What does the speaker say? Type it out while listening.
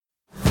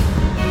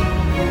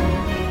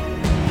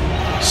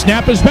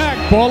Snap is back.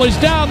 Ball is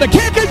down. The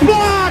kick is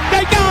blocked.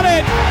 They got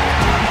it.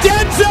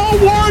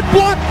 Denzel Ward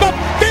blocked the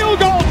field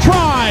goal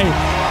try.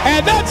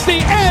 And that's the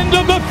end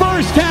of the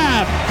first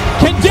half.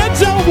 Can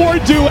Denzel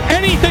Ward do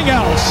anything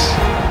else?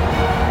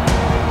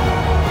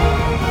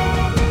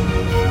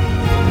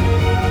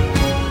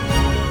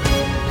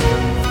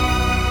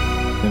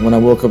 And when I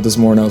woke up this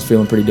morning, I was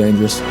feeling pretty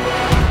dangerous.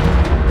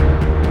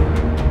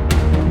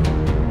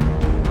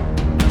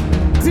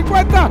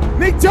 50,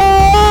 Nick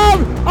Chubb!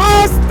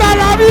 Hasta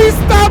la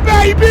vista,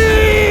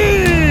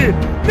 baby!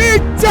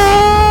 Nick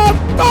Chubb,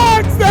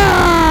 touchdown!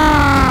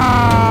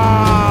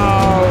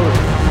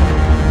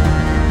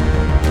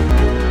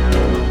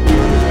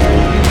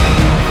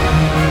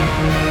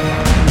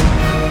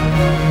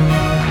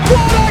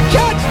 What a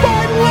catch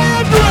by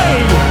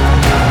Landry!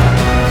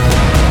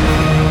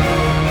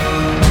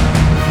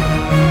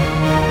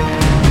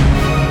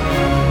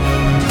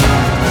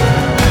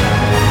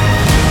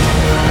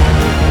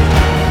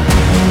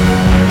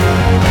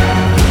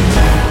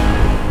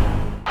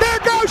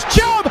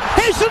 Chubb,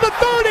 he's to the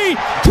 30,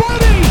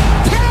 20,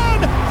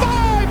 10,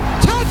 5,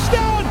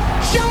 touchdown,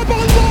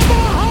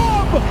 Shabalama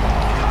Hub!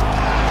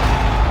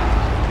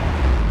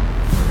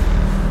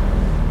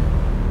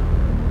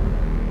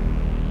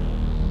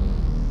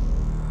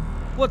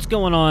 What's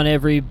going on,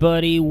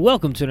 everybody?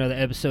 Welcome to another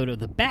episode of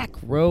the Back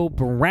Row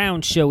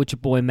Browns Show with your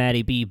boy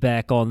Matty B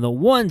back on the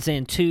ones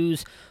and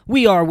twos.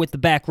 We are with the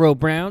Back Row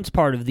Browns,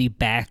 part of the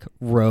Back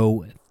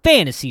Row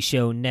Fantasy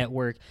Show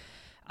Network.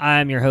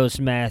 I'm your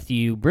host,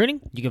 Matthew Bruning.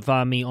 You can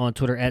find me on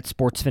Twitter at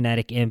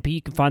SportsFanaticMP.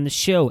 You can find the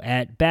show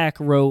at Back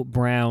Row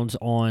Browns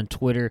on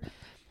Twitter.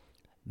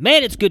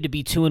 Man, it's good to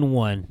be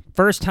 2-1.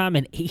 First time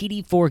in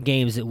 84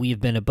 games that we have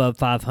been above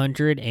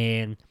 500,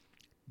 and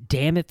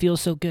damn, it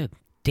feels so good.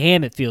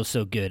 Damn, it feels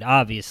so good,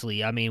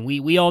 obviously. I mean,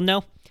 we all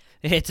know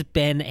it's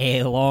been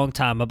a long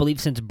time. I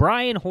believe since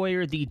Brian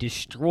Hoyer, the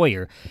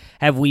Destroyer,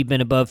 have we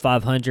been above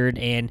 500,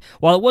 and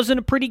while it wasn't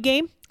a pretty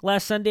game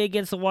last Sunday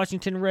against the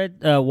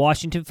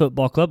Washington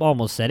Football Club,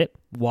 almost said it,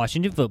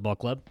 Washington Football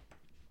Club,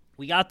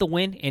 we got the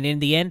win, and in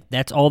the end,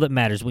 that's all that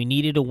matters. We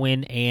needed a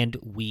win, and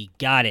we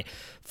got it.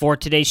 For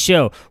today's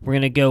show, we're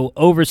going to go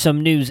over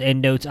some news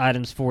and notes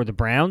items for the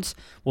Browns.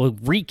 We'll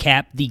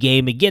recap the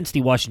game against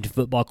the Washington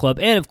Football Club,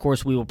 and of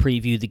course, we will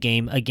preview the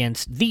game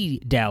against the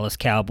Dallas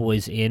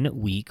Cowboys in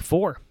Week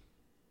 4.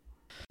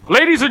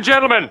 Ladies and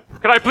gentlemen,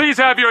 can I please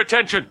have your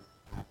attention?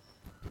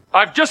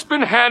 I've just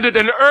been handed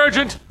an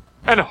urgent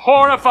and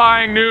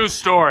horrifying news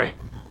story.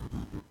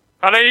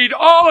 And I need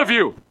all of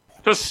you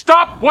to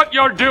stop what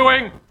you're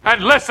doing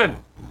and listen.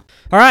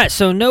 All right,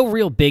 so no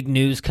real big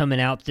news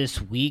coming out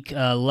this week.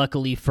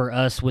 Luckily for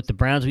us with the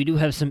Browns, we do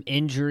have some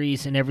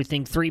injuries and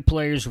everything. 3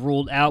 players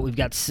ruled out. We've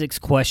got 6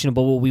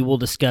 questionable. We will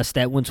discuss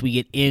that once we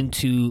get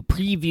into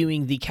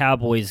previewing the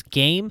Cowboys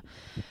game.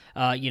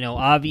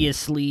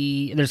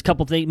 Obviously, there's a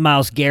couple things.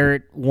 Myles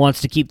Garrett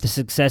wants to keep the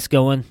success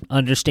going.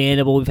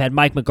 Understandable. We've had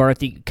Mike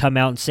McCarthy come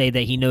out and say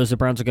that he knows the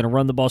Browns are going to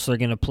run the ball, so they're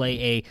going to play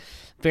a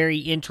very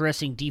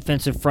interesting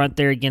defensive front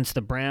there against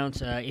the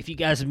Browns. If you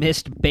guys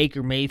missed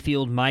Baker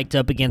Mayfield mic'd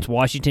up against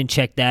Washington,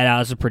 check that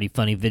out. It's a pretty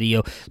funny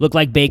video. Looked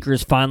like Baker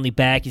is finally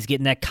back. He's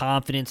getting that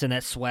confidence and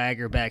that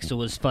swagger back, so it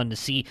was fun to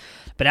see.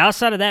 But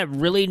outside of that,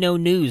 really no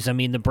news. I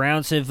mean, the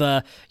Browns have,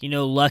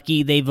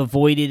 lucky they've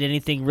avoided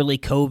anything really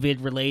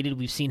COVID-related.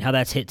 We've seen how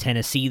that's hit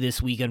Tennessee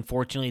this week.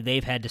 Unfortunately,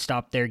 they've had to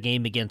stop their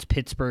game against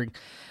Pittsburgh.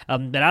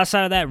 But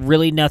outside of that,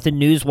 really nothing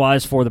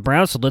news-wise for the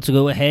Browns. So let's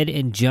go ahead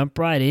and jump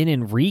right in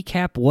and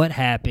recap what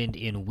happened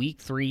in Week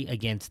 3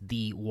 against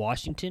the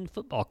Washington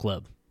Football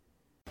Club.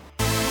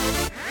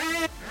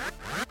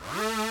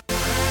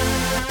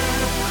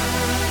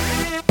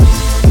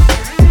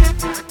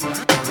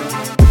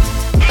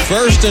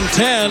 First and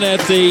 10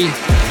 at the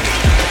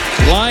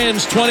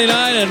Lions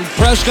 29, and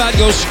Prescott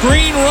goes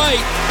screen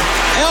right.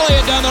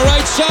 Elliott down the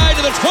right side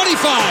to the 25,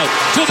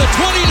 to the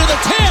 20, to the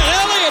 10.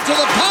 Elliott to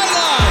the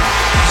pylon.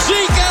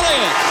 Zeke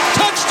Elliott,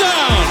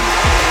 touchdown.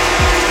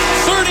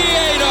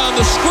 38 on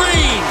the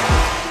screen.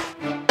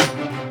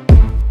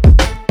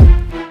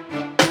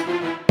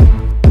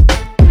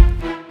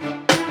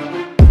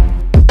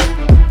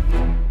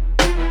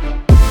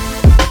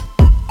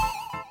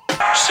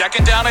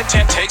 Second down and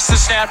 10, takes the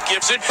snap,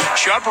 gives it.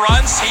 Chubb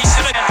runs, he's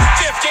to the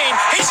 15,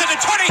 he's to the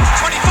 20,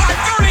 25,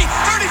 30,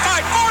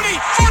 35,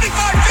 40,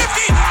 45,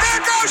 50.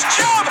 There goes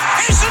Chubb,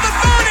 he's to the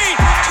 30,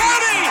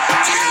 20,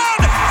 10,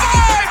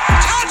 5,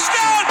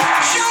 touchdown,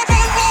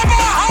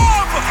 Shabalama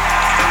Hub.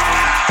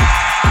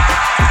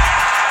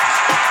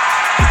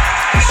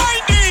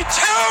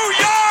 92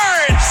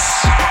 yards.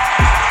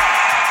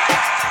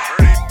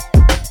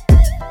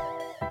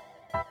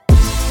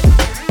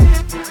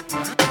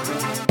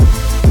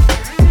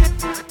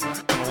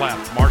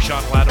 Left.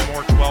 Marshawn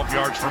Lattimore, 12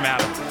 yards from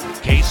Adam.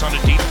 Case on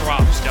a deep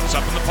drop, steps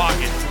up in the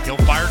pocket.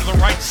 He'll fire to the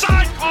right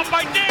side, caught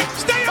by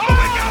Diggs. Stay up!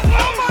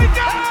 Oh my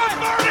God!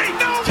 Marty!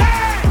 No! 10!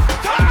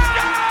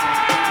 Touchdown!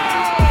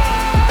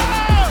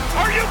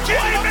 Are you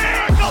kidding me?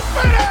 Miracle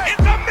finish!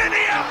 It's a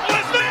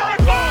Minneapolis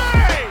miracle!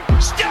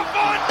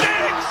 Stephon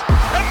Diggs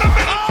and the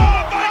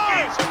Minnesota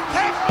Vikings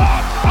have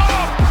lost a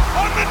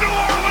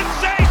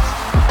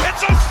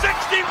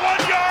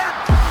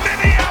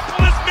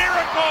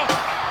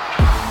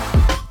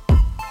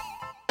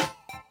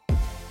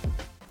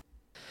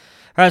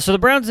All right, so the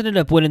Browns ended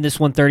up winning this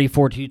one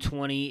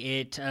 34-20.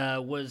 It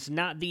was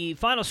not, the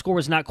final score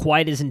was not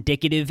quite as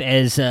indicative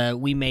as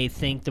we may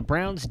think. The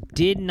Browns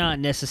did not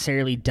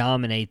necessarily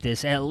dominate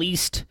this, at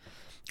least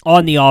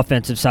on the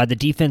offensive side. The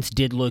defense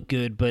did look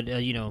good, but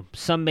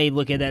some may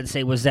look at that and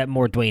say, was that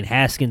more Dwayne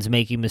Haskins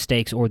making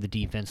mistakes or the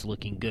defense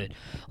looking good?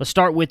 Let's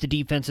start with the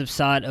defensive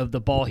side of the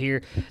ball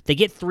here. They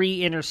get 3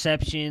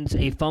 interceptions,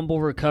 a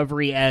fumble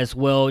recovery as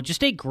well.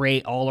 Just a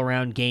great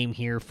all-around game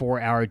here for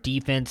our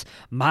defense.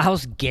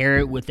 Myles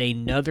Garrett with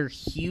another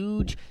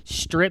huge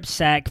strip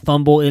sack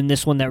fumble in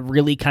this one that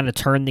really kind of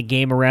turned the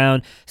game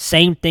around.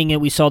 Same thing that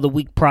we saw the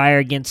week prior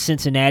against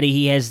Cincinnati.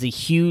 He has the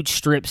huge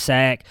strip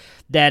sack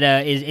that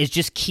is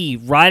just key.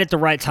 Right at the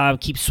right time,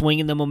 keep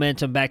swinging the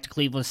momentum back to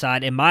Cleveland's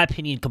side. In my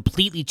opinion,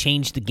 completely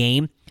changed the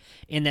game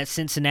in that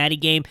Cincinnati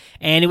game,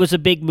 and it was a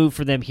big move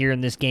for them here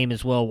in this game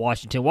as well,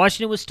 Washington.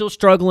 Washington was still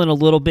struggling a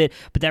little bit,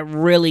 but that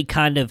really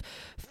kind of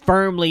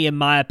firmly, in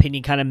my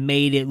opinion, kind of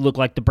made it look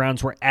like the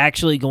Browns were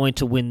actually going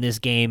to win this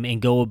game and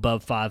go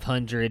above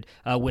 500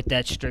 with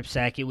that strip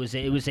sack. It was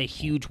a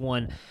huge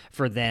one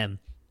for them.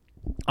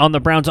 On the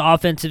Browns'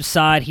 offensive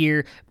side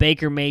here,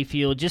 Baker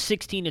Mayfield, just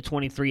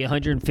 16-23,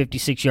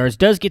 156 yards,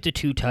 does get to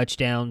 2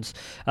 touchdowns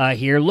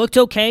here. Looked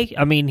okay.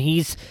 I mean,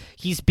 he's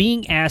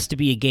being asked to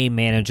be a game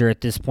manager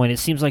at this point. It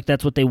seems like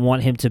that's what they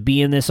want him to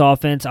be in this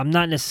offense. I'm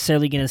not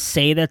necessarily going to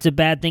say that's a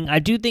bad thing. I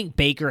do think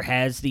Baker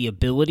has the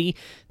ability,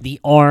 the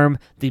arm,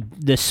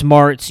 the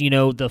smarts,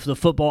 the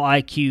football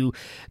IQ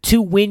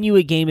to win you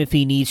a game if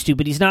he needs to,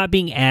 but he's not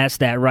being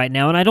asked that right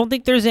now, and I don't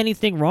think there's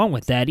anything wrong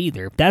with that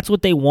either. If that's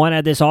what they want out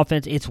of this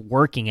offense, it's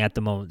working at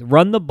the moment.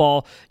 Run the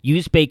ball,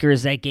 use Baker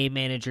as that game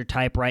manager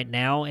type right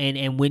now,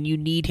 and when you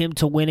need him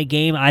to win a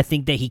game, I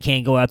think that he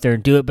can go out there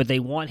and do it, but they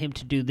want him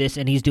to do this,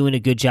 and he's doing a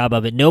good job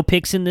of it. No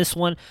picks in this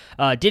one.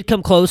 Did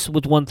come close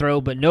with 1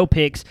 throw, but no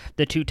picks.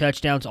 The 2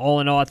 touchdowns,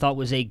 all in all, I thought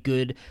was a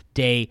good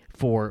day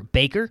for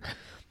Baker.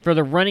 For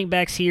the running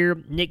backs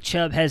here, Nick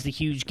Chubb has the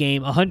huge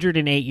game,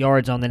 108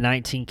 yards on the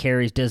 19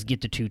 carries, does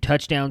get the 2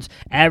 touchdowns,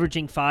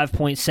 averaging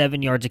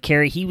 5.7 yards a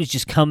carry. He was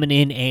just coming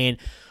in and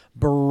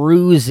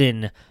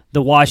bruising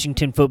the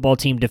Washington football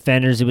team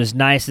defenders. It was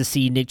nice to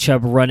see Nick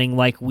Chubb running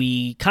like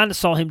we kind of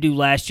saw him do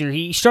last year.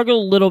 He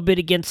struggled a little bit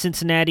against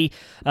Cincinnati.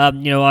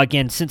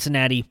 Again,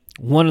 Cincinnati,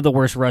 one of the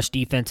worst rush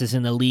defenses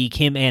in the league.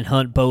 Him and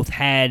Hunt both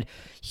had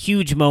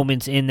huge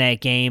moments in that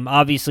game.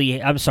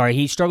 Obviously,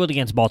 he struggled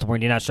against Baltimore.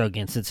 He did not struggle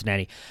against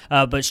Cincinnati,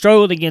 but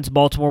struggled against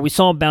Baltimore. We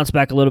saw him bounce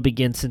back a little bit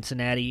against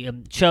Cincinnati.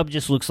 Chubb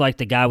just looks like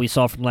the guy we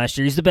saw from last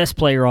year. He's the best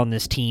player on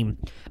this team,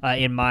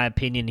 in my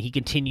opinion. He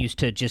continues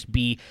to just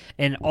be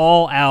an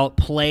all-out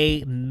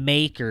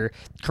playmaker.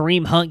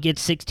 Kareem Hunt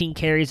gets 16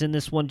 carries in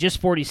this one,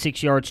 just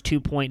 46 yards,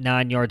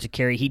 2.9 yards a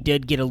carry. He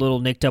did get a little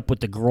nicked up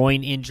with the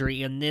groin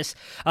injury in this.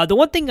 The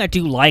one thing I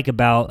do like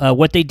about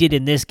what they did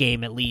in this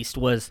game, at least,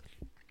 was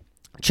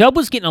Chubb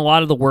was getting a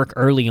lot of the work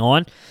early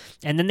on,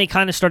 and then they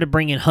kind of started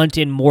bringing Hunt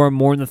in more and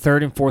more in the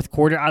 3rd and 4th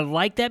quarter. I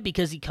like that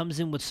because he comes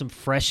in with some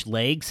fresh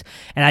legs,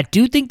 and I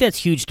do think that's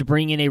huge to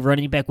bring in a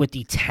running back with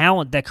the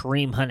talent that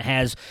Kareem Hunt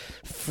has.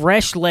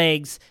 Fresh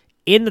legs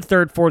in the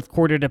 3rd, 4th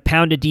quarter to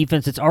pound a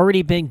defense that's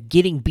already been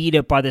getting beat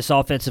up by this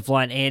offensive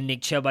line and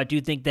Nick Chubb. I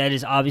do think that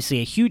is obviously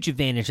a huge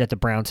advantage that the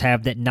Browns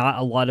have that not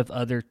a lot of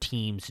other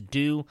teams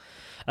do.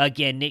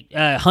 Again,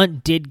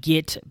 Hunt did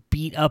get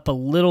beat up a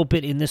little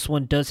bit in this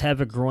one, does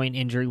have a groin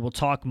injury. We'll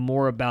talk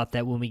more about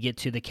that when we get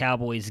to the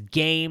Cowboys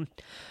game.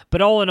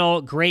 But all in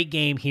all, great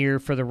game here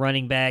for the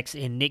running backs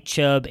in Nick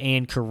Chubb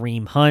and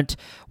Kareem Hunt.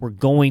 We're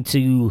going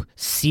to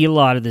see a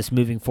lot of this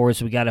moving forward,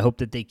 so we got to hope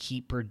that they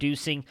keep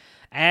producing.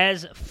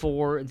 As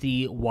for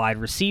the wide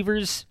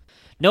receivers,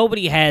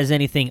 nobody has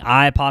anything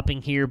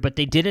eye-popping here, but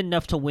they did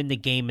enough to win the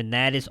game, and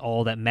that is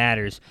all that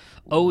matters.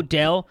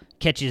 Odell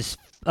catches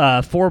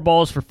 4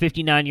 balls for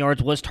 59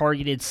 yards, was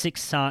targeted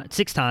six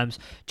times.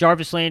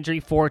 Jarvis Landry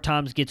 4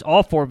 times, gets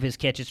all 4 of his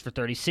catches for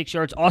 36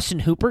 yards.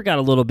 Austin Hooper got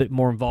a little bit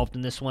more involved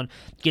in this one,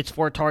 gets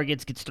 4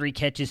 targets, gets 3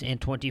 catches and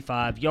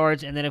 25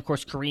 yards. And then, of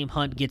course, Kareem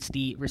Hunt gets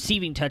the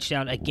receiving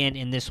touchdown again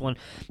in this one,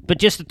 but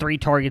just the 3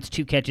 targets,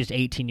 2 catches,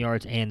 18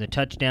 yards, and the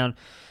touchdown.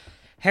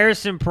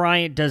 Harrison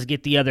Bryant does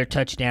get the other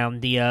touchdown.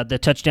 The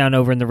touchdown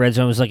over in the red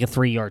zone was like a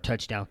 3-yard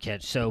touchdown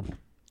catch. So,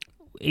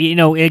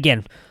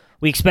 again,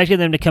 we expected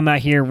them to come out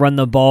here and run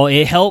the ball.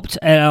 It helped,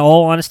 in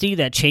all honesty,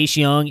 that Chase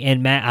Young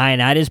and Matt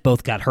Ioannidis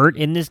both got hurt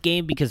in this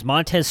game because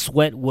Montez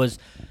Sweat was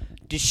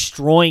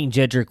destroying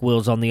Jedrick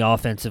Wills on the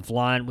offensive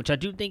line, which I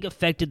do think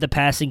affected the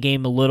passing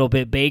game a little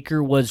bit.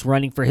 Baker was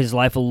running for his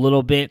life a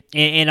little bit,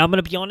 and I'm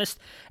going to be honest,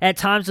 at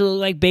times it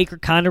looked like Baker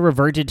kind of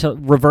reverted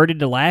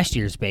to last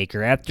year's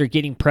Baker. After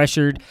getting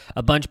pressured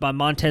a bunch by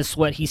Montez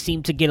Sweat, he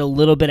seemed to get a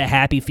little bit of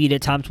happy feet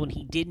at times when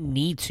he didn't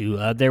need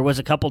to. There was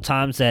a couple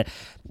times that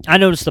I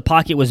noticed the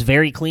pocket was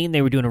very clean.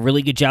 They were doing a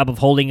really good job of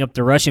holding up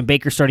the rush, and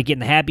Baker started getting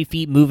the happy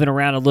feet, moving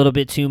around a little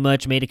bit too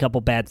much, made a couple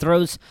bad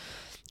throws.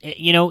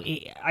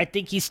 I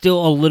think he's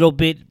still a little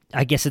bit,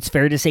 I guess it's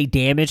fair to say,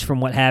 damaged from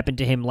what happened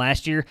to him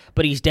last year,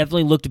 but he's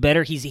definitely looked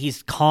better.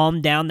 He's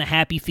calmed down the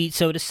happy feet,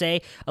 so to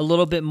say, a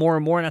little bit more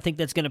and more, and I think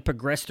that's going to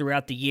progress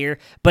throughout the year,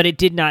 but it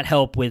did not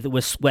help with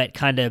Sweat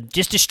kind of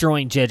just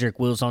destroying Jedrick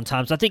Wills on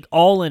time. So I think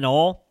all in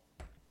all,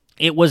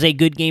 it was a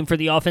good game for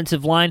the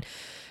offensive line.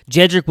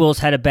 Jedrick Wills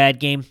had a bad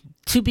game.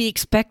 To be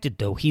expected,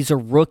 though. He's a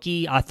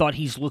rookie. I thought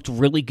he's looked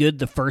really good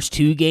the first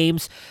 2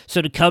 games. So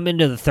to come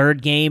into the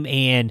third game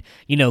and,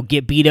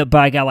 get beat up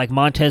by a guy like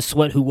Montez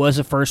Sweat, who was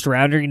a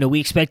first-rounder, we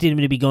expected him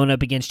to be going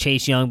up against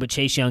Chase Young, but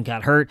Chase Young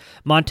got hurt.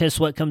 Montez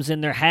Sweat comes in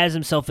there, has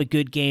himself a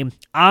good game.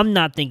 I'm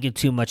not thinking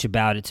too much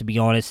about it, to be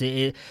honest.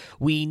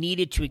 We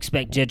needed to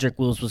expect Jedrick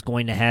Wills was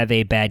going to have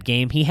a bad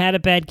game. He had a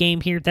bad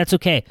game here. That's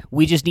okay.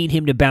 We just need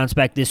him to bounce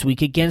back this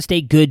week against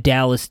a good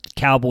Dallas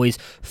Cowboys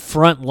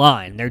front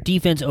line. Their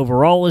defense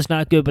overall is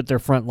not good, but their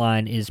front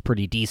line is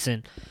pretty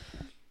decent.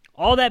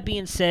 All that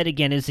being said,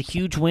 again, is a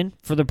huge win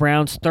for the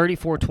Browns,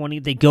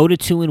 34-20. They go to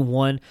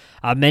 2-1.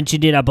 I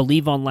mentioned it, I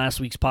believe, on last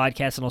week's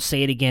podcast, and I'll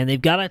say it again.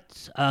 They've got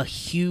a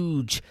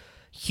huge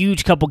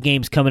couple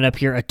games coming up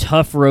here, a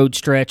tough road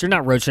stretch, or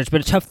not road stretch,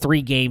 but a tough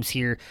 3 games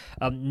here.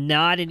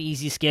 Not an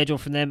easy schedule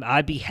for them.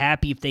 I'd be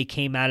happy if they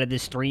came out of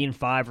this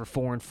 3-5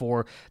 or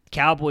 4-4.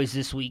 Cowboys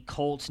this week,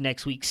 Colts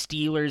next week,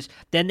 Steelers,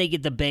 then they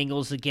get the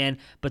Bengals again,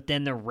 but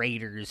then the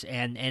Raiders,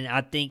 and I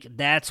think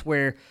that's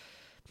where,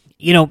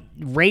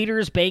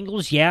 Raiders,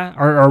 Bengals,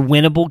 are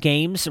winnable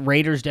games.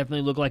 Raiders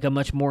definitely look like a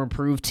much more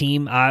improved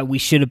team. We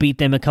should have beat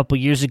them a couple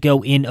years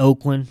ago in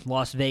Oakland,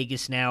 Las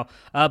Vegas now.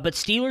 But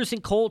Steelers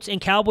and Colts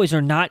and Cowboys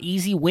are not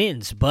easy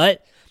wins.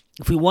 But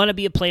if we want to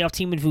be a playoff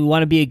team and if we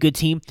want to be a good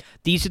team,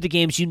 these are the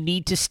games you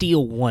need to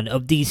steal one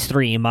of these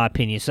 3, in my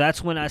opinion. So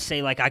that's when I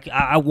say,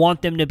 I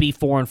want them to be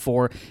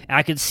 4-4.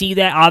 I could see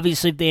that.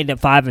 Obviously, if they end up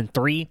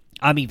 5-3,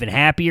 I'm even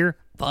happier.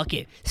 Fuck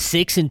it.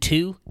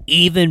 6-2,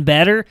 even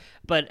better.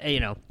 But,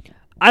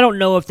 I don't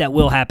know if that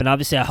will happen.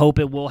 Obviously, I hope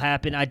it will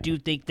happen. I do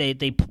think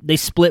they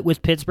split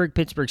with Pittsburgh.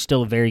 Pittsburgh's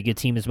still a very good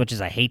team, as much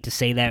as I hate to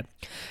say that.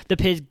 The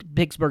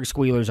Pittsburgh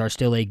Squealers are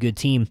still a good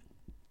team,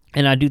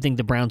 and I do think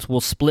the Browns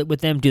will split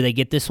with them. Do they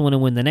get this one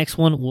and win the next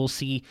one? We'll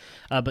see.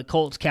 But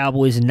Colts,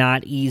 Cowboys,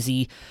 not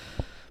easy.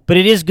 But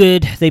it is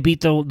good. They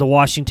beat the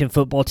Washington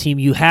football team.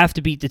 You have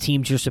to beat the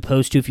teams you're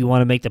supposed to if you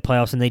want to make the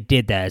playoffs, and they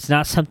did that. It's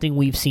not something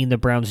we've seen the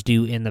Browns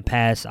do in the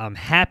past. I'm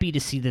happy to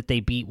see that they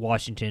beat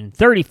Washington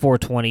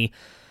 34-20.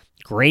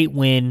 Great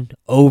win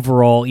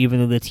overall, even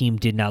though the team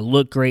did not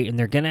look great, and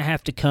they're going to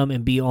have to come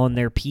and be on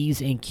their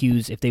P's and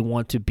Q's if they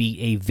want to be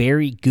a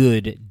very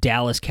good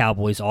Dallas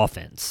Cowboys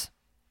offense.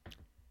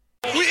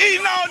 We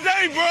eating all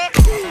day, bro.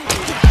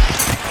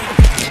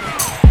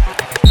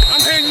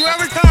 I'm hitting you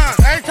every time.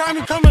 Every time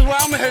you come is where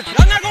I'm going to hit you.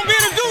 I'm not going to be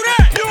able to do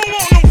that. You don't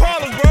want no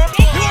problems, bro.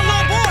 You a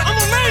little boy. I'm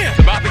a man.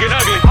 It's about to get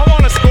ugly. I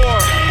want to score.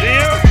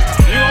 Yeah.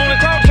 You only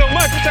talk so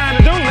much. It's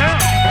time to do now.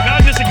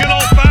 Not just a good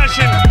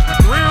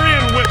old-fashioned rear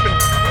end whipping.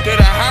 To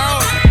the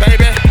house,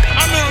 baby.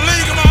 I'm in a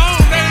league of my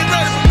own. They ain't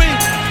ready for me.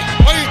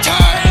 Are you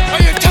tired?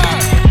 Are you tired?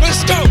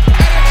 Let's go.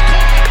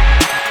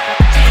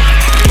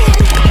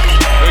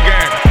 Good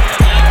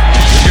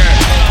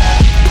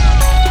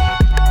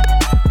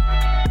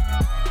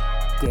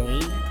game.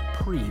 Game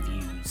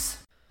previews.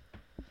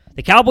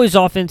 The Cowboys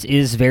offense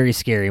is very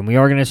scary, and we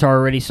are going to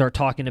already start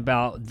talking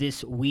about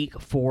this week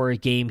 4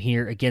 game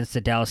here against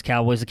the Dallas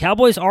Cowboys. The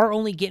Cowboys are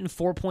only getting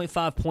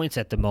 4.5 points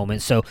at the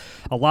moment, so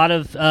a lot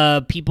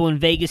of people in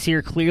Vegas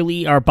here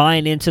clearly are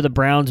buying into the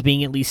Browns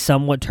being at least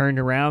somewhat turned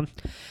around.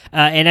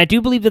 And I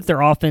do believe that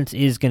their offense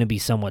is going to be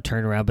somewhat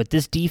turned around, but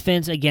this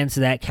defense against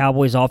that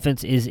Cowboys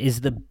offense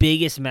is the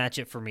biggest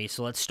matchup for me,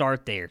 so let's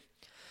start there.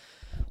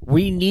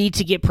 We need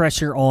to get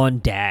pressure on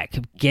Dak.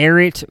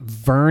 Garrett,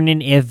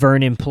 Vernon, if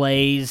Vernon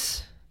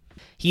plays.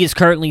 He is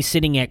currently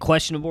sitting at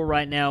questionable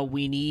right now.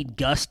 We need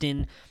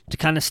Gustin to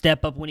kind of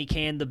step up when he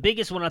can. The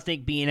biggest one, I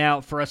think, being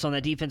out for us on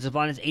that defensive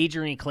line is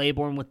Adrian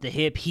Claiborne with the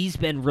hip. He's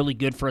been really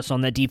good for us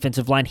on that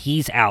defensive line.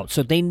 He's out.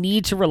 So they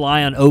need to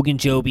rely on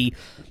Ogunjobi,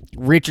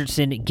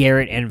 Richardson,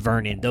 Garrett, and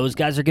Vernon. Those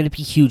guys are going to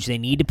be huge. They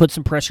need to put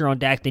some pressure on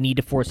Dak. They need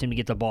to force him to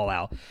get the ball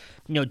out.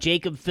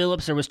 Jacob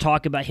Phillips, there was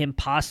talk about him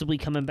possibly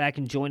coming back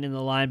and joining the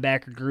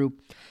linebacker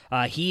group.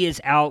 He is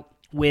out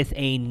with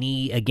a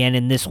knee again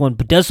in this one,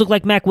 but does look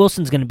like Mack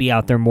Wilson's going to be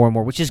out there more and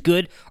more, which is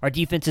good. Our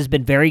defense has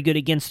been very good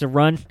against the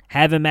run.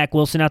 Having Mack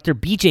Wilson out there,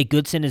 BJ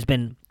Goodson has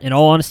been, in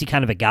all honesty,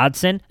 kind of a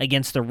godsend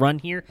against the run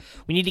here.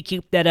 We need to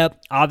keep that up.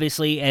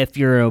 Obviously, if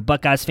you're a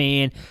Buckeyes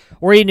fan,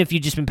 or even if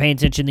you've just been paying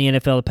attention to the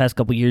NFL the past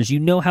couple years, you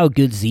know how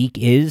good Zeke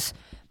is,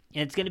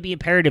 and it's going to be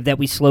imperative that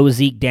we slow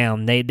Zeke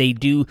down. They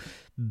do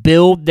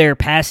build their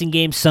passing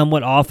game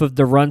somewhat off of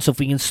the run, so if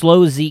we can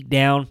slow Zeke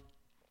down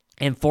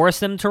and force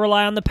them to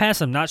rely on the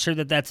pass, I'm not sure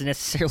that that's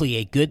necessarily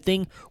a good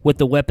thing with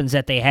the weapons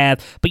that they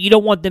have, but you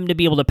don't want them to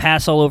be able to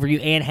pass all over you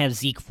and have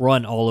Zeke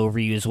run all over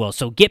you as well.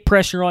 So get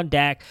pressure on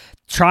Dak,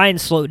 try and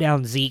slow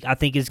down Zeke, I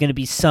think is going to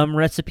be some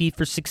recipe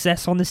for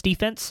success on this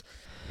defense.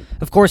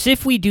 Of course,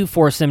 if we do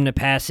force them to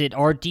pass it,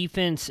 our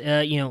defense,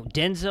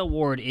 Denzel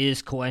Ward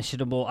is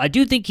questionable. I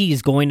do think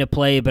he's going to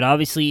play, but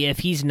obviously if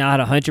he's not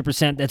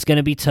 100%, that's going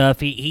to be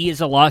tough. He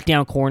is a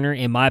lockdown corner,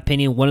 in my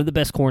opinion, one of the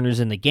best corners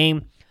in the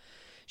game.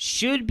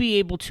 Should be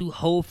able to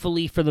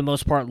hopefully, for the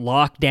most part,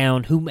 lock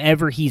down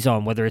whomever he's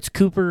on, whether it's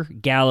Cooper,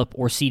 Gallup,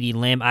 or CeeDee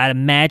Lamb. I'd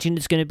imagine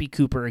it's going to be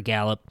Cooper or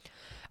Gallup.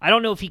 I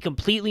don't know if he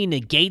completely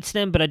negates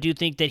them, but I do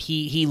think that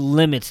he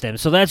limits them,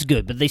 so that's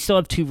good. But they still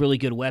have two really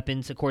good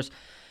weapons. Of course,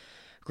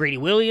 Grady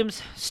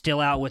Williams still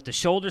out with the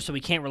shoulder, so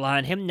we can't rely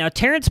on him. Now,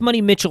 Terrence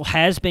Money Mitchell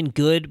has been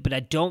good, but I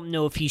don't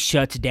know if he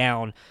shuts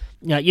down.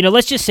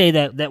 Let's just say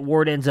that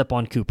Ward ends up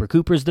on Cooper.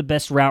 Cooper's the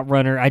best route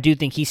runner. I do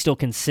think he's still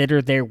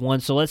considered their one,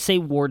 so let's say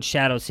Ward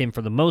shadows him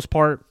for the most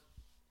part.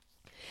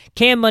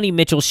 Can Money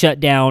Mitchell shut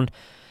down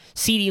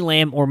CeeDee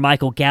Lamb or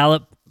Michael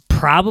Gallup?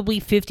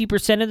 Probably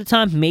 50% of the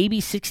time,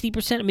 maybe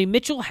 60%. I mean,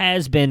 Mitchell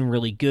has been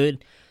really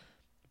good.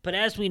 But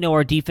as we know,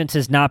 our defense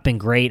has not been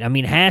great. I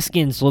mean,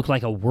 Haskins looked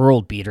like a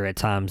world beater at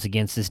times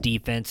against this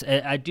defense.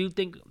 I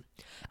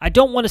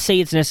don't want to say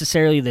it's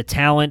necessarily the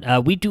talent.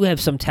 We do have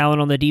some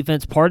talent on the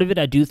defense. Part of it,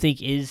 I do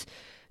think, is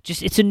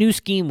just it's a new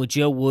scheme with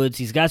Joe Woods.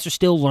 These guys are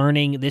still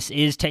learning. This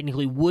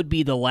would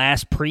be the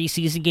last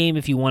preseason game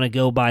if you want to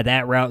go by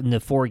that route in the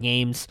 4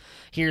 games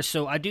here.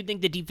 So I do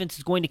think the defense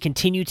is going to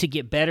continue to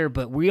get better,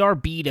 but we are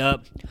beat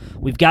up.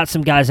 We've got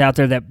some guys out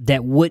there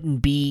that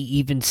wouldn't be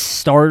even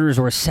starters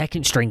or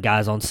second-string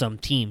guys on some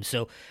teams.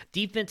 So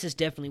defense is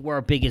definitely where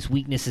our biggest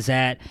weakness is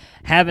at.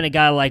 Having a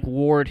guy like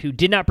Ward who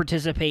did not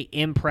participate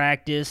in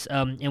practice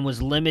and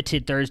was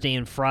limited Thursday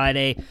and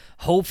Friday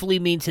hopefully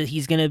means that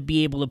he's going to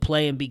be able to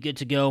play and be good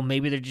to go.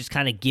 Maybe they're just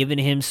kind of giving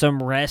him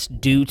some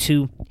rest due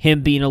to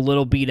him being a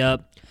little beat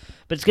up.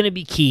 But it's going to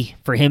be key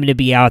for him to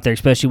be out there,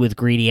 especially with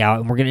Greedy out.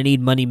 And we're going to need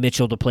Money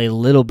Mitchell to play a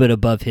little bit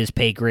above his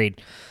pay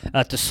grade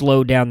to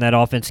slow down that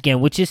offense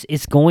again, which is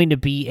it's going to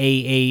be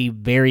a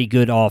very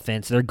good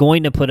offense. They're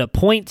going to put up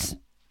points,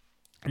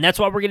 and that's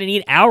why we're going to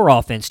need our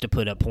offense to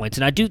put up points.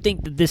 And I do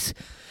think that this,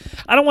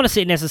 I don't want to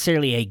say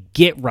necessarily a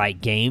get-right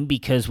game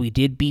because we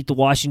did beat the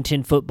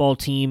Washington football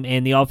team,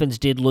 and the offense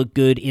did look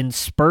good in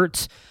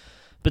spurts.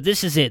 But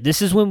this is it.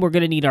 This is when we're going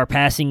to need our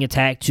passing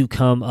attack to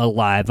come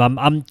alive.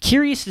 I'm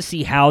curious to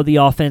see how the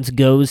offense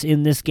goes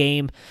in this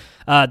game.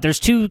 There's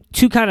two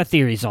kind of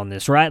theories on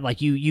this, right? Like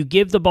you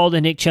give the ball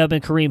to Nick Chubb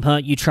and Kareem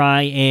Hunt, you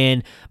try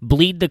and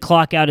bleed the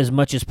clock out as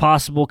much as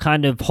possible,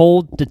 kind of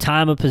hold the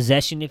time of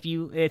possession, if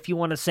you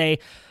want to say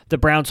the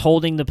Browns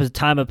holding the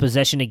time of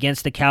possession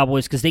against the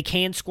Cowboys because they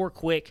can score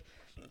quick.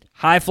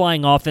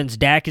 High-flying offense,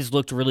 Dak has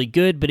looked really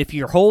good, but if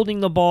you're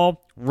holding the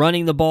ball,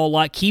 running the ball a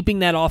lot, keeping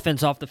that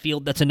offense off the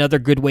field, that's another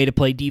good way to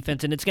play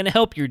defense, and it's going to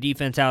help your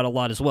defense out a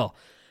lot as well.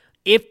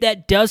 If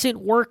that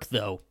doesn't work,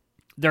 though,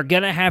 they're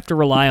going to have to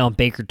rely on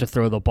Baker to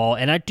throw the ball,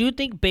 and I do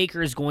think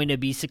Baker is going to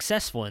be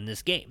successful in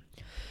this game.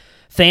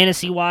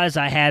 Fantasy-wise,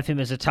 I have him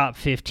as a top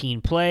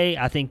 15 play.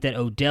 I think that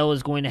Odell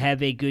is going to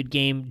have a good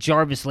game.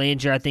 Jarvis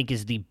Landry, I think,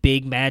 is the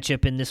big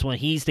matchup in this one.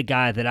 He's the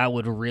guy that I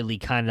would really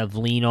kind of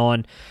lean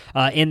on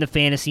in the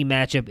fantasy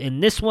matchup in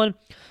this one.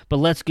 But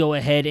let's go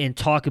ahead and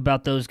talk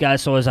about those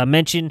guys. So as I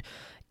mentioned,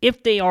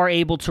 if they are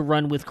able to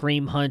run with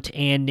Kareem Hunt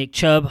and Nick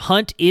Chubb,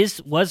 Hunt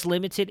was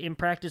limited in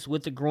practice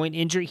with the groin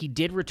injury. He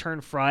did return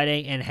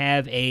Friday and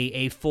have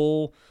a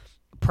full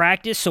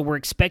practice, so we're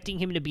expecting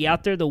him to be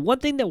out there. The one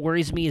thing that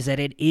worries me is that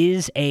it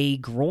is a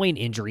groin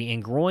injury,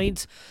 and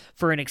groins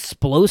for an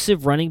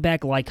explosive running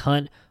back like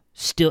Hunt,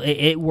 still,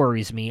 it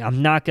worries me.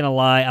 I'm not going to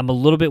lie. I'm a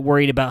little bit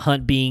worried about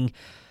Hunt being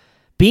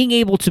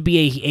able to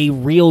be a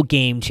real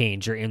game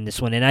changer in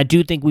this one, and I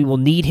do think we will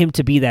need him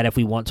to be that if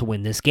we want to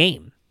win this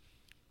game.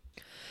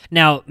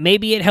 Now,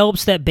 maybe it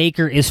helps that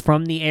Baker is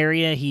from the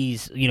area.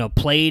 He's,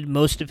 played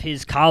most of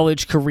his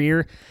college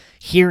career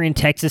here in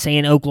Texas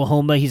and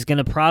Oklahoma. He's going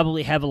to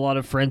probably have a lot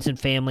of friends and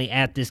family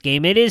at this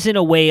game. It is, in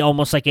a way,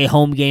 almost like a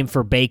home game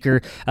for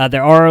Baker. They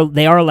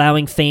are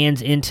allowing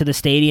fans into the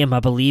stadium. I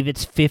believe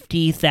it's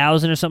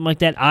 50,000 or something like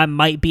that. I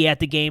might be at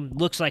the game.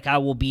 Looks like I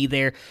will be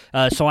there,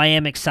 so I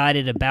am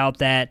excited about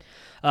that.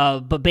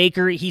 But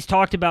Baker, he's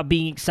talked about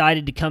being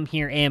excited to come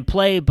here and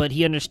play, but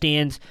he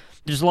understands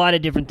there's a lot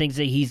of different things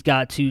that he's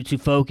got to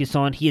focus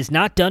on. He has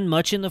not done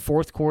much in the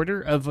fourth quarter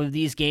of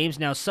these games.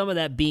 Now, some of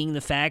that being the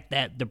fact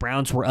that the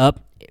Browns were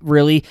up,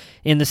 really,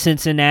 in the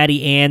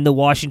Cincinnati and the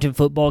Washington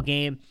football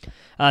game.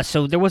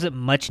 So there wasn't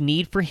much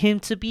need for him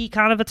to be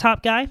kind of a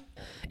top guy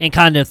and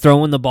kind of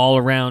throwing the ball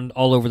around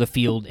all over the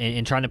field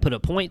and trying to put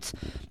up points.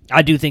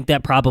 I do think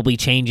that probably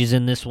changes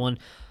in this one.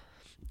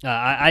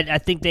 I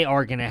think they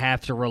are going to have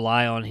to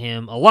rely on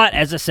him a lot.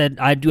 As I said,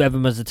 I do have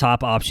him as a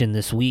top option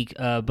this week.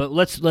 But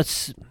let's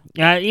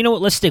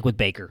stick with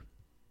Baker.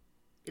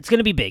 It's going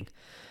to be big.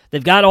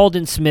 They've got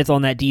Aldon Smith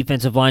on that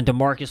defensive line,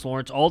 DeMarcus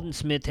Lawrence. Aldon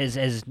Smith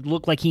has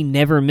looked like he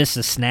never missed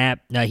a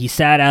snap. He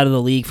sat out of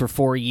the league for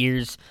 4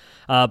 years,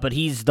 but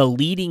he's the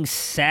leading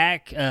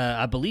sack.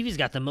 I believe he's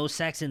got the most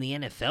sacks in the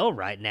NFL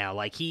right now.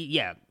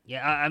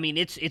 I mean,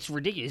 it's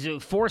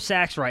ridiculous. 4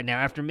 sacks right now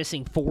after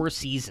missing 4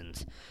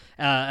 seasons.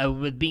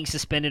 with being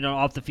suspended on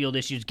off-the-field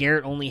issues.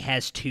 Garrett only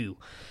has 2.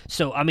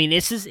 So, I mean,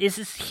 this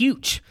is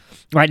huge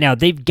right now.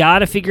 They've got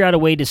to figure out a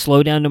way to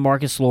slow down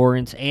DeMarcus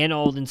Lawrence and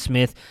Aldon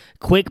Smith.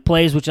 Quick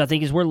plays, which I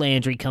think is where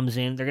Landry comes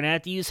in. They're going to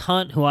have to use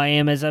Hunt, who I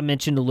am, as I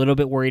mentioned, a little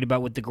bit worried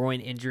about with the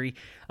groin injury,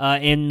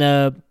 in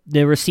the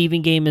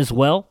receiving game as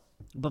well.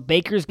 But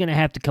Baker's going to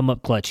have to come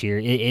up clutch here.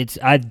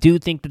 I do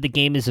think that the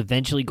game is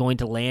eventually going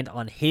to land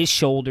on his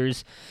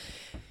shoulders.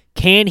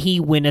 Can he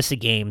win us a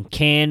game?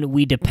 Can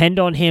we depend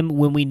on him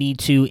when we need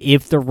to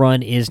if the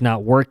run is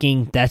not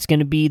working? That's going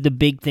to be the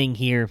big thing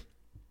here.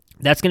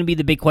 That's going to be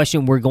the big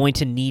question we're going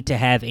to need to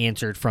have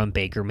answered from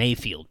Baker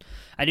Mayfield.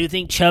 I do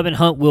think Chubb and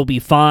Hunt will be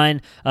fine.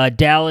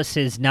 Dallas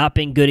has not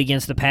been good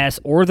against the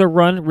pass or the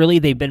run. Really,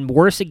 they've been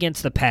worse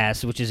against the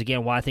pass, which is,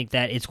 again, why I think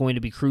that it's going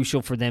to be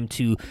crucial for them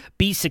to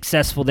be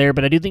successful there.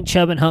 But I do think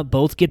Chubb and Hunt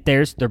both get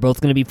theirs. They're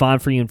both going to be fine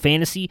for you in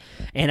fantasy.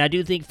 And I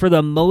do think for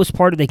the most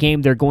part of the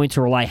game, they're going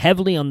to rely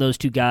heavily on those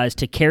two guys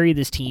to carry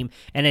this team.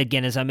 And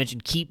again, as I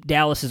mentioned, keep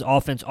Dallas's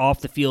offense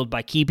off the field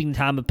by keeping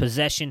time of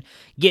possession,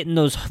 getting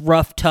those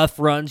rough, tough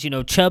runs. You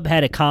know, Chubb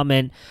had a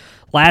comment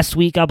last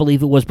week, I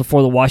believe it was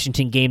before the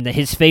Washington game, that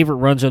his favorite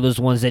runs are those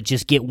ones that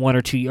just get 1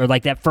 or 2, or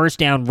like that first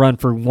down run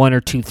for 1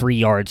 or 2, 3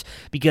 yards,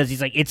 because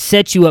he's like, it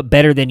sets you up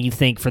better than you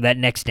think for that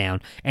next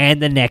down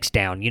and the next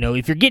down. You know,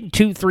 if you're getting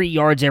 2, 3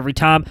 yards every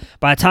time,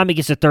 by the time he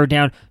gets to third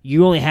down,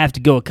 you only have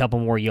to go a couple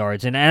more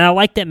yards. And I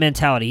like that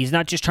mentality. He's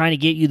not just trying to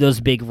get you those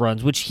big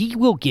runs, which he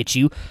will get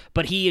you,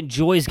 but he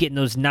enjoys getting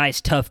those nice,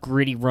 tough,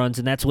 gritty runs,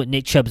 and that's what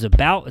Nick Chubb's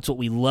about. It's what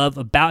we love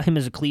about him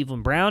as a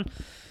Cleveland Brown.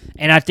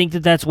 And I think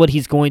that that's what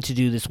he's going to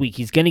do this week.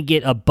 He's going to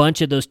get a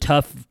bunch of those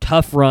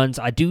tough runs.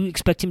 I do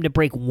expect him to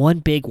break one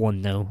big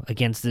one, though,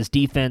 against this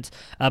defense.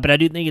 But I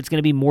do think it's going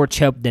to be more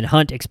Chubb than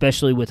Hunt,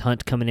 especially with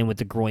Hunt coming in with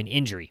the groin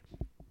injury.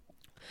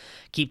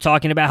 Keep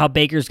talking about how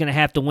Baker's going to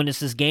have to win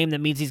us this game.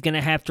 That means he's going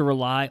to have to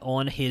rely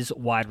on his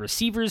wide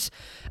receivers.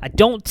 I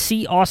don't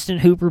see Austin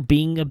Hooper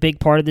being a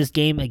big part of this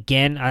game.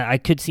 Again, I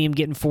could see him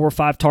getting 4 or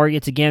 5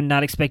 targets. Again,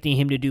 not expecting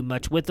him to do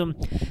much with them.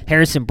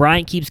 Harrison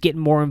Bryant keeps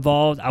getting more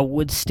involved. I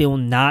would still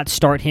not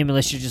start him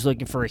unless you're just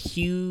looking for a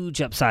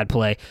huge upside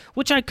play,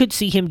 which I could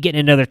see him getting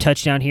another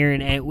touchdown here.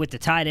 And with the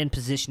tight end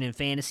position in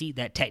fantasy,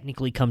 that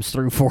technically comes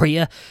through for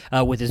you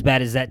with as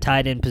bad as that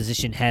tight end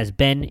position has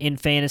been in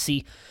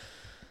fantasy.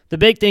 The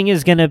big thing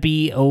is going to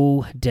be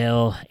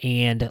Odell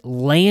and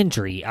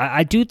Landry.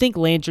 I do think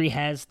Landry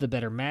has the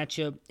better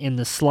matchup in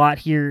the slot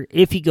here.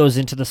 If he goes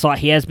into the slot,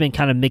 he has been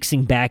kind of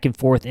mixing back and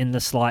forth in the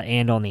slot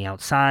and on the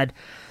outside.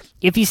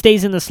 If he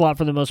stays in the slot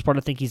for the most part, I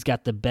think he's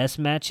got the best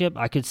matchup.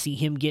 I could see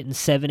him getting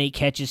 7-8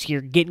 catches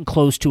here, getting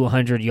close to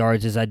 100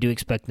 yards, as I do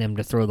expect them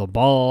to throw the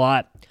ball a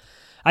lot.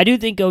 I do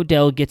think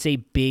Odell gets a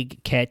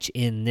big catch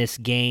in this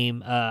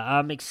game.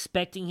 I'm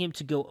expecting him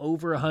to go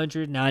over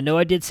 100. Now, I know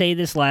I did say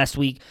this last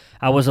week.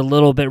 I was a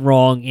little bit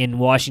wrong in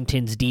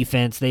Washington's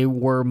defense. They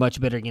were much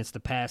better against the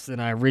pass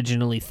than I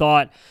originally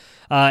thought,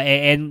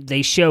 and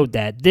they showed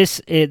that.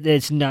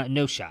 It's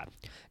no shot.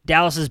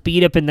 Dallas is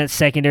beat up in that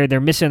secondary. They're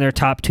missing their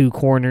top 2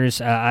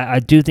 corners. I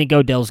do think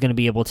Odell's going to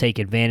be able to take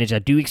advantage. I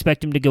do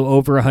expect him to go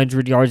over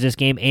 100 yards this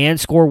game and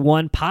score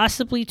 1,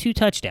 possibly 2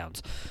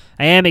 touchdowns.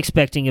 I am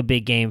expecting a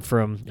big game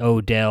from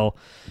Odell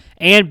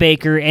and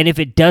Baker, and if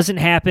it doesn't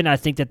happen, I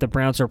think that the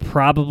Browns are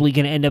probably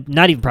going to end up,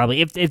 not even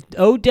probably, if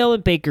Odell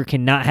and Baker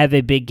cannot have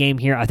a big game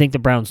here, I think the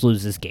Browns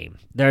lose this game.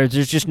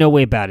 There's just no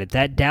way about it.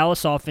 That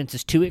Dallas offense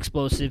is too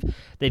explosive.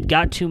 They've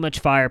got too much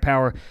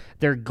firepower.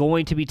 There are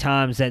going to be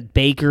times that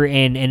Baker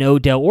and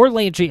Odell or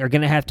Landry are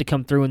going to have to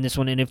come through in this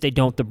one, and if they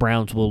don't, the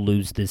Browns will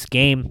lose this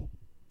game.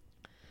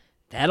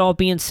 That all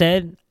being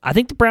said, I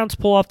think the Browns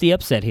pull off the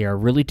upset here. I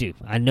really do.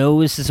 I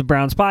know this is a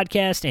Browns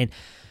podcast, and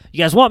you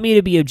guys want me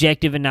to be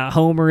objective and not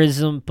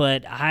homerism,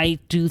 but I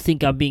do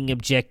think I'm being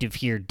objective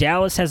here.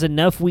 Dallas has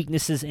enough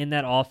weaknesses in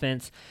that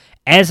offense.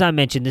 As I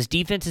mentioned, this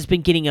defense has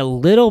been getting a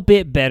little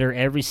bit better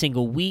every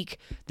single week.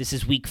 This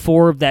is week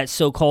 4 of that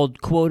so-called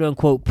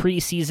quote-unquote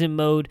preseason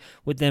mode,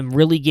 with them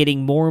really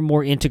getting more and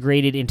more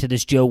integrated into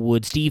this Joe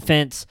Woods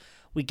defense.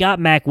 We got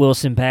Mack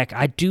Wilson back.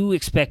 I do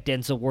expect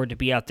Denzel Ward to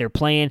be out there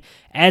playing.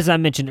 As I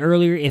mentioned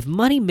earlier, if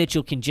Money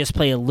Mitchell can just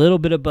play a little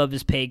bit above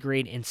his pay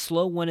grade and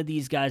slow one of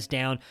these guys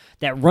down,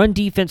 that run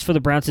defense for the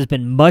Browns has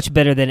been much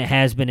better than it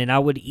has been, and I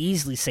would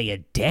easily say a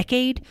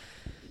decade.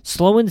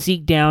 Slowing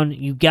Zeke down,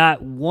 you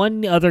got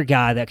one other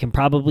guy that can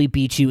probably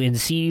beat you in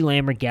CeeDee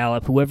Lamb or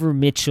Gallup, whoever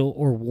Mitchell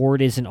or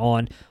Ward isn't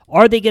on.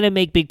 Are they going to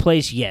make big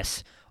plays?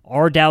 Yes.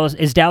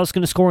 Is Dallas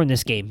going to score in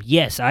this game?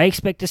 Yes, I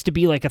expect this to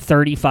be like a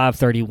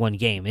 35-31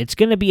 game. It's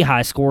going to be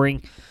high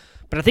scoring,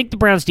 but I think the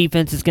Browns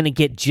defense is going to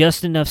get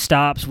just enough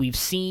stops. We've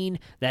seen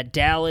that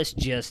Dallas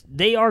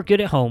they are good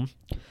at home,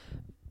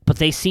 but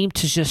they seem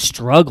to just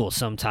struggle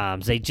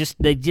sometimes. They just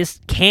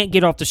can't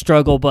get off the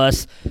struggle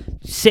bus,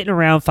 sitting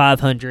around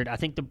 500. I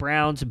think the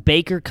Browns,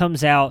 Baker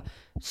comes out,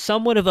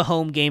 somewhat of a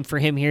home game for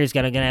him here. He's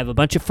going to have a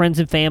bunch of friends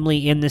and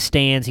family in the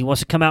stands. He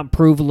wants to come out and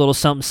prove a little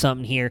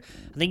something here.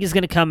 I think he's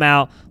going to come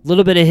out, a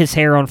little bit of his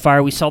hair on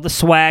fire. We saw the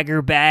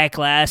swagger back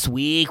last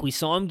week. We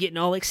saw him getting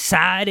all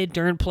excited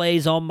during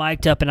plays, all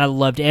mic'd up, and I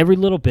loved every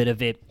little bit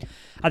of it.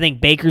 I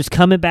think Baker's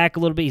coming back a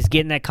little bit. He's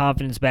getting that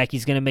confidence back.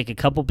 He's going to make a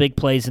couple big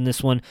plays in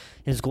this one.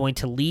 Is going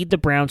to lead the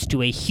Browns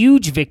to a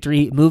huge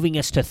victory, moving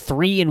us to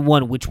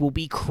 3-1, which will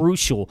be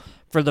crucial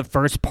for the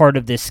first part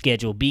of this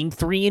schedule. Being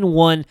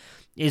 3-1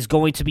 is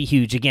going to be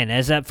huge.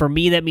 Again, for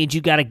me, that means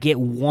you got to get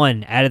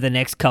one out of the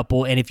next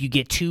couple, and if you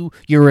get two,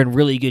 you're in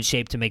really good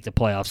shape to make the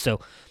playoffs. So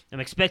I'm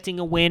expecting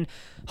a win,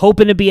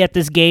 hoping to be at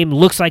this game.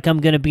 Looks like I'm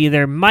going to be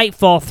there. Might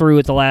fall through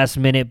at the last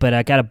minute, but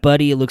I got a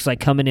buddy, it looks like,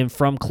 coming in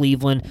from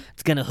Cleveland.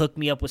 It's going to hook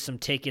me up with some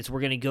tickets. We're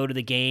going to go to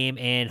the game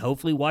and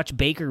hopefully watch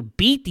Baker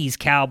beat these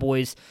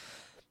Cowboys.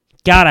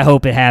 God, I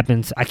hope it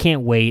happens. I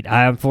can't wait.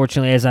 I,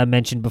 unfortunately, as I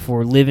mentioned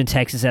before, live in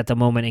Texas at the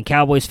moment, and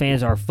Cowboys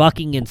fans are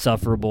fucking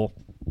insufferable.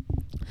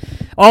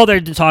 All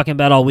they're talking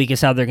about all week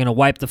is how they're going to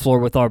wipe the floor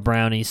with our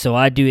Brownies, so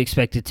I do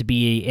expect it to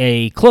be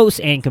a close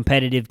and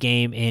competitive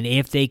game, and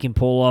if they can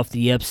pull off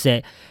the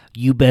upset,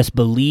 you best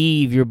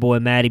believe your boy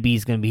Matty B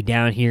is going to be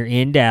down here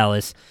in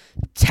Dallas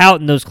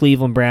touting those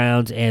Cleveland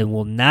Browns and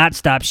will not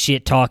stop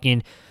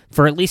shit-talking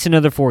for at least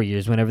another 4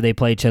 years whenever they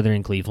play each other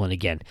in Cleveland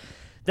again.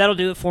 That'll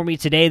do it for me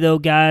today, though,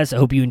 guys. I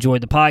hope you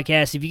enjoyed the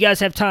podcast. If you guys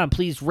have time,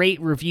 please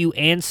rate, review,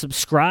 and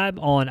subscribe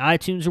on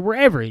iTunes or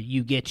wherever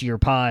you get your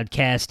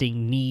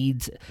podcasting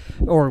needs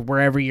or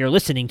wherever you're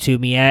listening to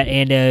me at.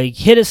 And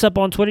hit us up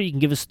on Twitter. You can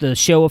give us the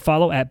show a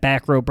follow at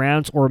Back Row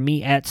Browns or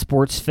me at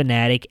Sports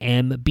Fanatic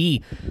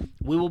MB.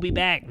 We will be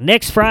back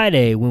next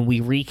Friday when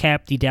we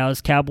recap the Dallas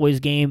Cowboys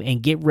game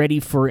and get ready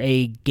for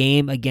a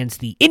game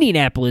against the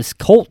Indianapolis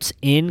Colts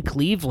in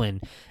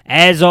Cleveland.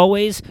 As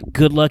always,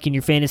 good luck in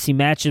your fantasy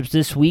matchups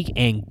this week,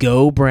 and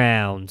go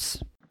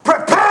Browns.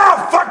 Prepare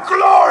for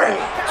glory!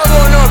 I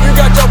don't know if you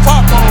got your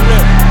popcorn.